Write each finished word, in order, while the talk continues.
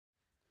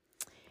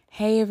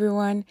Hey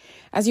everyone.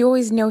 As you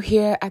always know,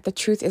 here at the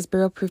Truth is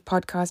Barrel Proof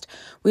podcast,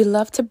 we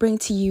love to bring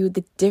to you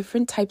the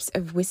different types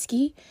of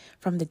whiskey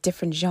from the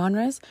different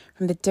genres,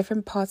 from the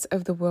different parts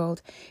of the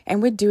world.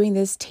 And we're doing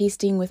this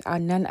tasting with our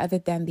none other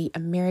than the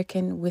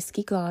American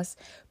Whiskey Glass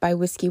by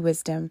Whiskey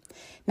Wisdom.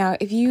 Now,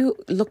 if you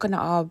look on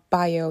our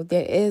bio,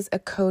 there is a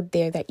code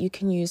there that you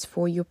can use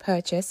for your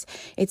purchase.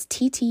 It's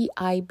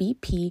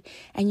TTIBP,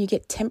 and you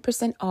get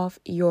 10% off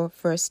your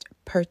first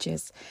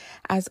purchase.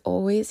 As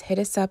always, hit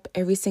us up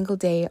every single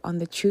day on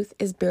the Truth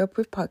is Barrel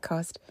Proof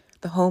podcast,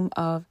 the home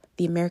of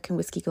the American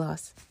Whiskey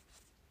Glass.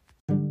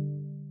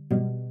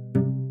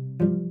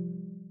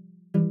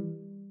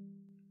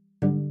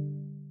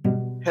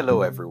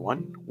 Hello,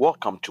 everyone.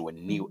 Welcome to a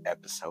new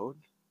episode.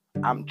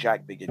 I'm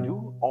Jack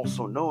Bigadou,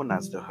 also known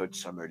as the Hood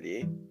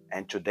Sommelier,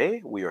 and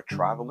today we are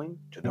traveling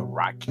to the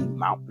Rocky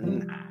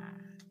Mountain High.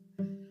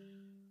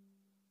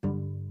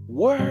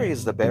 Where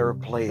is the better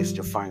place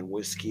to find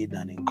whiskey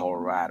than in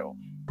Colorado?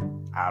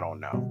 I don't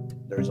know.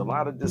 There's a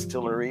lot of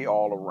distillery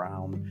all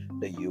around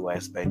the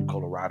U.S., but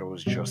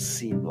Colorado's just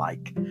seem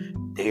like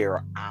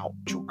they're out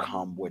to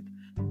come with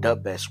the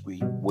best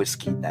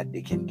whiskey that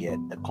they can get.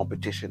 The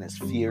competition is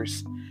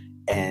fierce,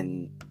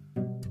 and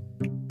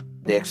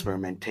the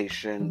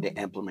experimentation, the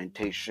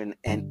implementation,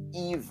 and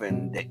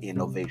even the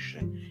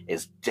innovation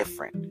is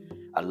different.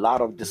 A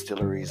lot of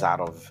distilleries out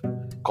of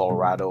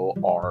Colorado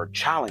are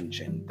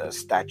challenging the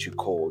statu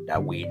quo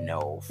that we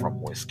know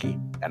from whiskey,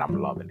 and I'm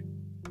loving it.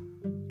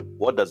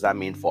 What does that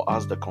mean for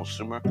us, the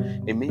consumer?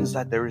 It means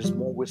that there is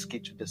more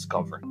whiskey to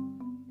discover.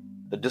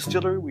 The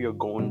distillery we are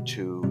going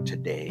to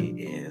today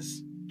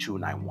is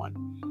 291.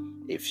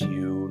 If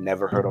you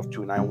never heard of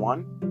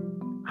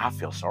 291, I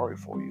feel sorry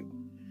for you.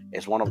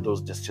 It's one of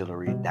those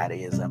distilleries that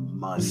is a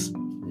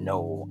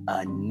must-know,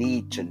 a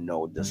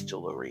need-to-know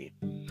distillery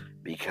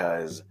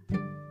because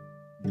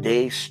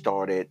they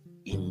started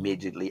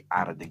immediately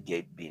out of the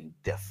gate being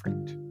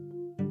different.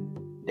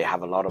 They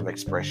have a lot of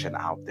expression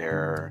out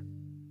there.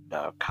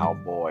 The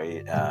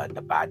cowboy,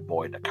 the bad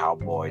boy, the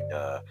cowboy,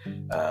 the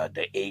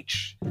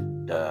H,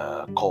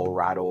 the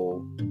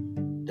Colorado,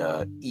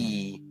 the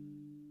E,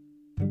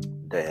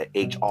 the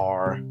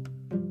HR.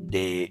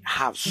 They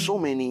have so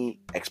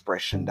many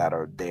expressions that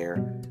are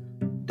there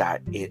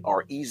that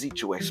are easy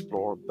to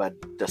explore. But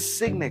the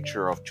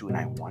signature of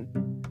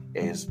 291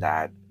 is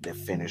that they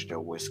finish their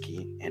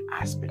whiskey in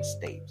Aspen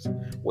staves,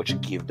 which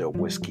give their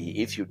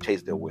whiskey, if you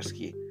taste the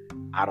whiskey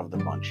out of the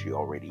bunch, you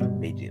already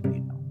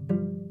immediately know.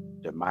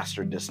 The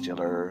master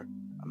distiller,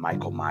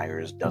 Michael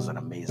Myers, does an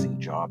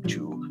amazing job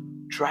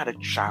to try to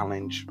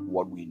challenge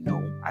what we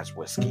know as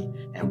whiskey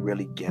and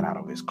really get out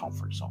of his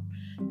comfort zone.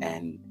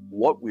 And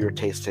what we're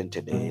tasting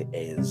today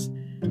is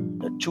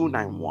the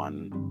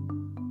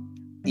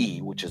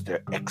 291E, which is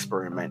their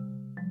experiment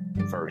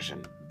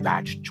version,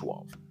 batch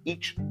 12.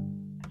 Each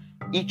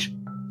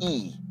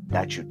E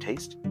that you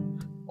taste,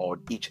 or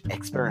each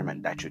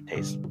experiment that you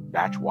taste,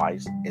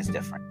 batch-wise, is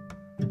different.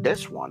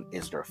 This one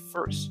is their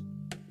first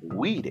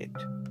wheated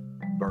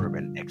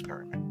bourbon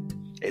experiment.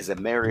 It's a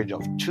marriage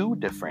of two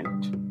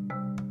different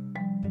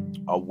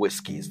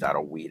whiskeys that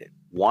are wheated.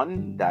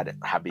 One that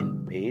have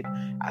been made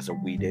as a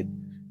wheated.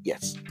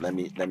 Yes, let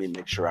me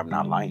make sure I'm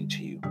not lying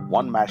to you.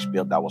 One mash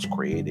bill that was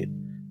created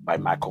by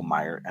Michael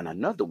Meyer, and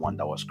another one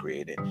that was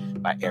created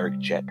by Eric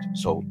Jett.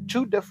 So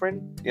two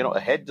different, a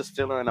head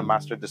distiller and a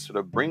master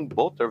distiller bring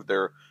both of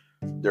their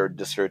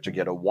distiller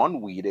together. One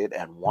wheated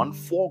and one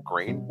full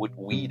grain with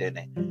wheat in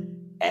it,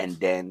 and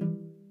then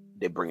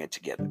they bring it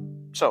together.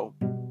 So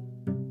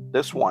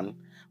this one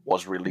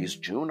was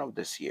released June of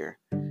this year.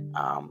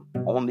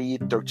 Only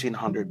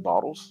 1,300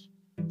 bottles,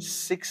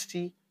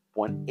 60.8%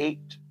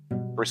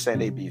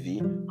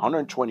 ABV,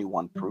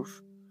 121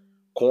 proof,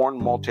 corn,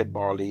 malted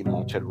barley,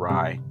 malted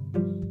rye,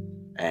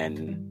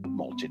 and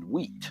malted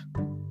wheat.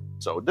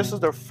 So this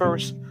is their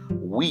first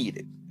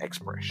wheated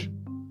expression,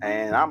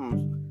 and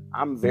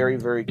I'm very,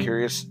 very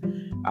curious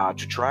to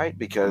try it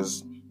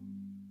because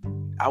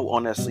I'll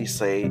honestly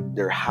say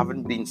there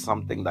haven't been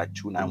something that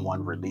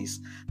 291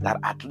 released that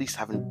at least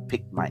haven't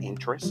piqued my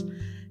interest.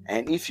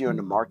 And if you're in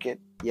the market,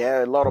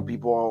 a lot of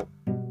people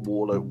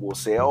will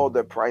say, oh,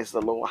 the price is a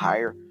little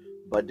higher,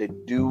 but they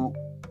do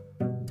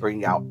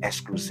bring out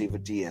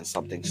exclusivity and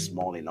something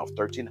small enough.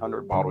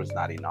 1,300 bottles is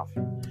not enough.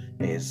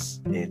 It's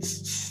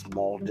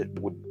small.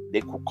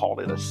 They could call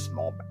it a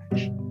small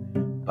batch.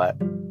 But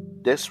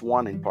this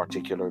one in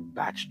particular,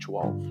 batch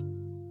 12,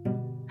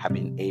 have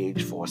been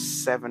aged for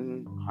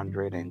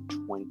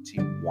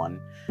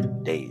 721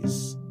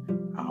 days.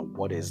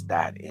 What is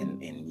that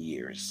in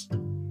years?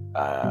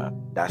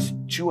 That's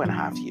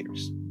 2.5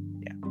 years.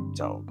 Yeah.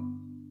 So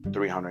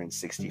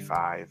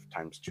 365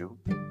 times 2,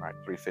 right?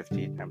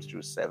 350 times 2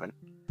 is 7.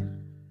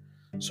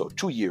 So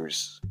 2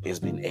 years is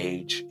been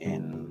aged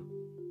in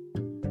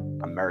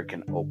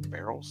American oak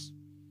barrels,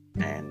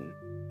 and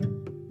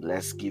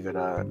let's give it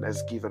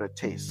a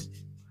taste.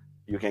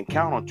 You can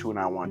count on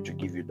 291 to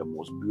give you the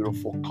most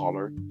beautiful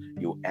color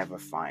you'll ever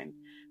find.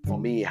 For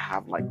me, I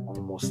have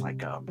almost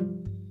like a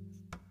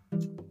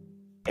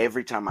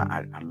Every time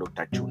I looked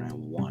at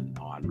 291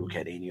 or I look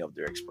at any of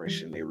their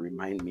expression, they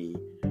remind me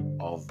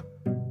of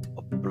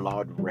a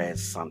blood red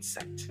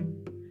sunset.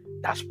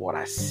 That's what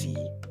I see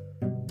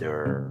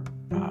their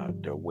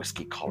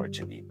whiskey color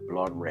to be.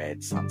 Blood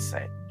red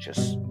sunset.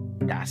 Just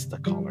that's the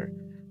color,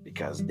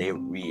 because they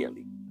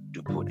really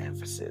do put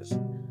emphasis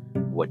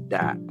with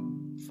that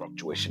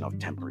fluctuation of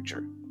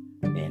temperature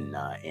in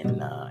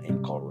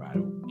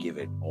Colorado. Give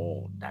it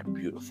all that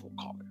beautiful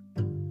color.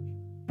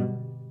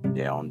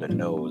 There on the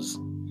nose,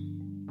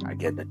 I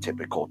get the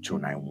typical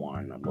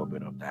 291, a little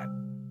bit of that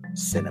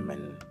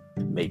cinnamon,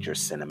 major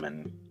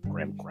cinnamon,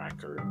 graham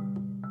cracker,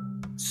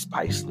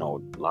 spice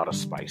note, a lot of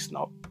spice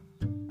note.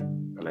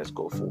 But let's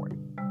go for it.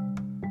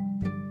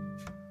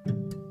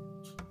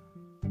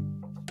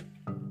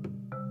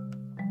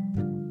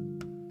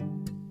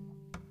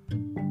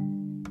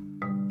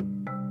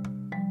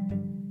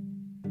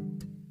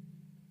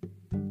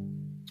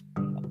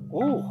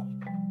 Ooh,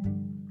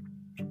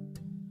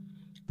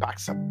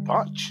 packs a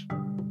punch.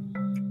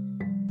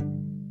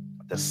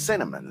 The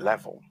cinnamon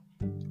level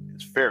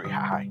is very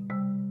high,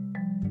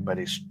 but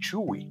it's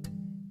chewy.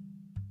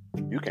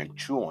 You can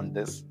chew on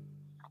this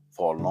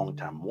for a long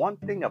time. One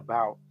thing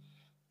about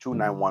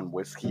 291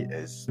 whiskey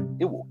is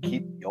it will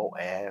keep your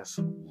ass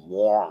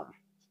warm.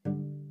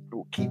 It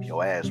will keep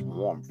your ass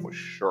warm for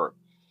sure.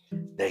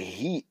 The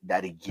heat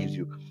that it gives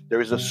you,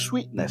 there is a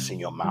sweetness in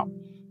your mouth,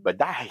 but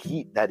that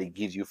heat that it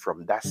gives you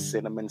from that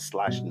cinnamon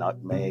 /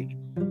 nutmeg,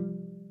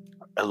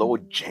 a little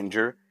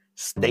ginger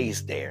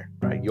stays there,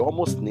 right? You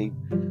almost need,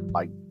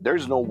 like,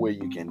 there's no way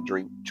you can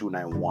drink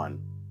 291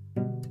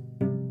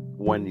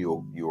 when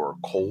you're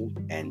cold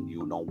and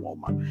you don't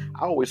warm up.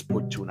 I always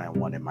put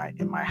 291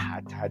 in my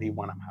hot toddy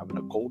when I'm having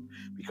a cold,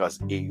 because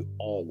it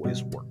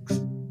always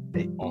works.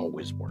 It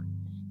always works.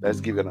 Let's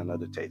give it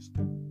another taste.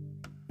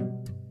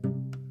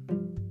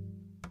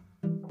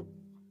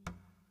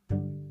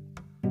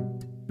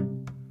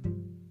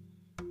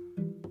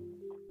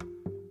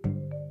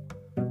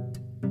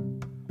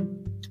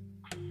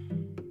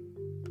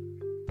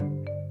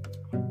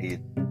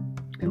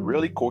 It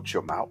really coats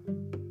your mouth.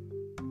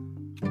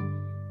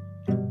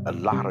 A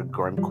lot of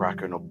graham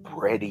cracker,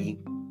 bready,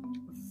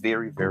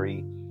 very,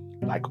 very,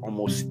 like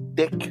almost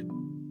thick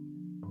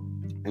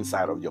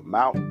inside of your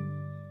mouth.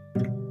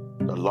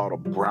 A lot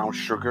of brown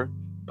sugar,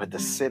 but the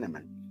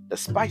cinnamon, the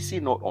spicy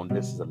note on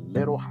this is a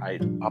little high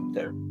up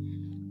there.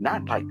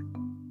 Not like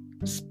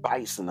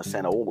spice in the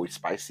sense of always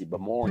spicy,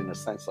 but more in the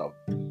sense of,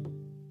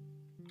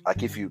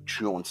 like, if you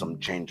chew on some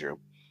ginger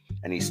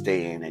and you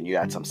stay in and you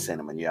add some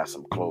cinnamon, you add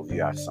some clove,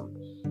 you add some.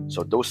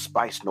 So those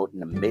spice notes in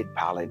the mid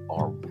palate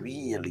are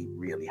really,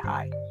 really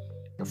high.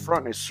 The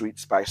front is sweet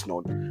spice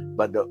note,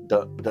 but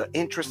the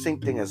interesting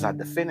thing is that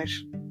the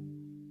finish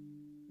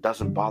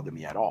doesn't bother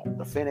me at all.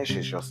 The finish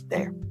is just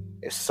there.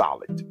 It's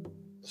solid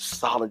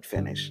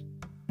finish.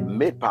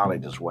 Mid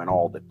palate is when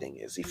all the thing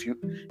is. If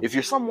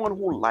you're someone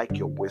who like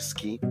your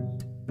whiskey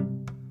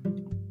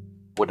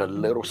with a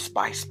little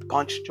spice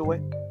punch to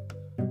it,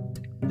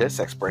 this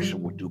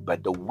expression would do.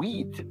 But the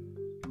weeded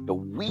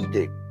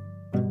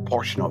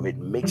portion of it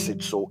makes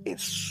it so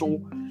it's so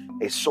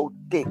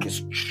thick,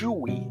 it's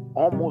chewy,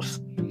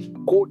 almost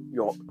coat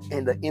your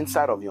in the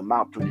inside of your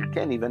mouth too. You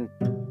can't even,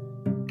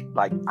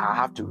 like, I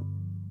have to.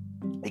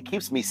 It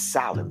keeps me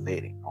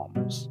salivating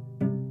almost.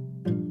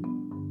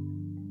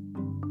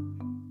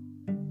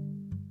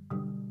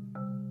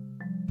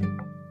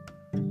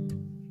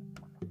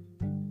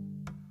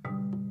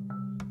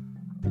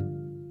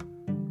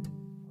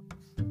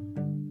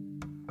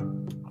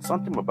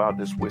 Something about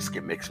this whiskey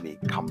makes me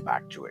come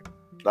back to it.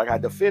 Like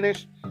at the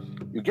finish,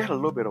 you get a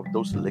little bit of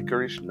those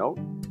licorice note,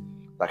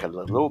 like a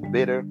little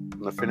bitter in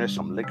the finish,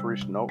 some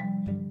licorice note.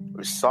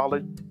 It's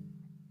solid.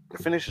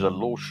 The finish is a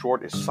little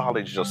short. It's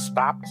solid. It just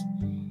stops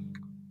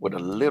with a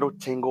little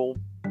tingle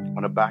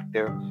on the back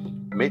there.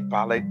 Mid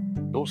palate,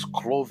 those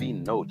clovey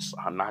notes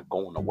are not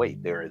going away.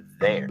 They're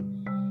there.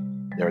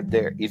 They're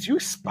there. If you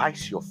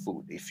spice your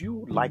food, if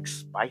you like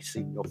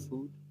spicing your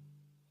food,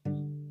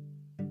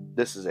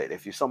 this is it.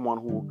 If you're someone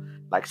who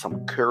likes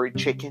some curry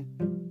chicken,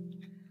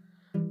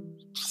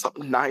 some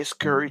nice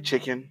curry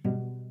chicken,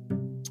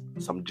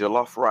 some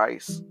jollof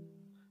rice,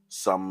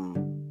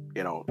 some,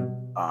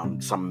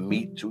 some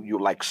meat too. You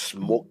like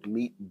smoked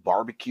meat,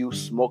 barbecue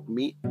smoked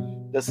meat.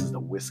 This is the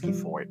whiskey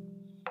for it.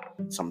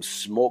 Some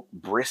smoked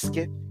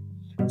brisket,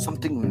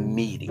 something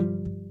meaty.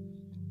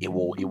 It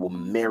will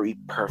marry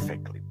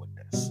perfectly with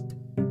this.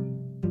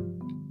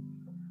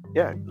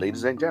 Yeah,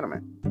 ladies and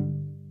gentlemen,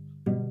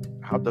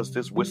 how does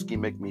this whiskey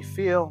make me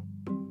feel?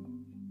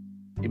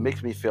 It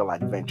makes me feel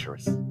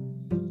adventurous.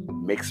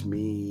 Makes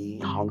me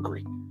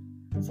hungry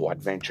for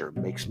adventure.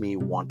 Makes me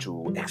want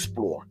to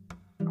explore.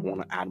 I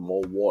want to add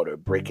more water,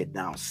 break it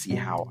down, see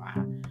how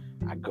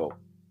I go.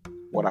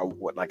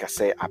 Like I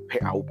say, I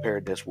will pair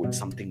this with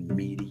something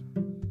meaty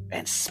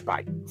and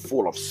spice,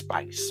 full of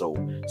spice. So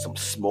some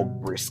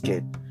smoked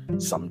brisket,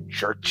 some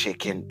jerk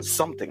chicken,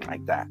 something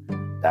like that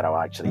I'll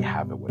actually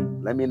have it with.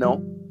 Let me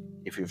know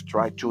if you've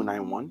tried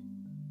 291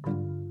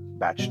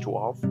 batch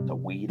 12, the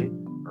weeded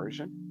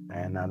version.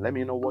 And let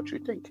me know what you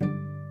think.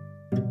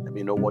 Let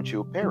me know what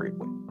you'll pair it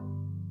with.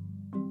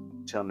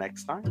 Till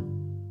next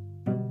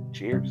time,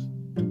 cheers.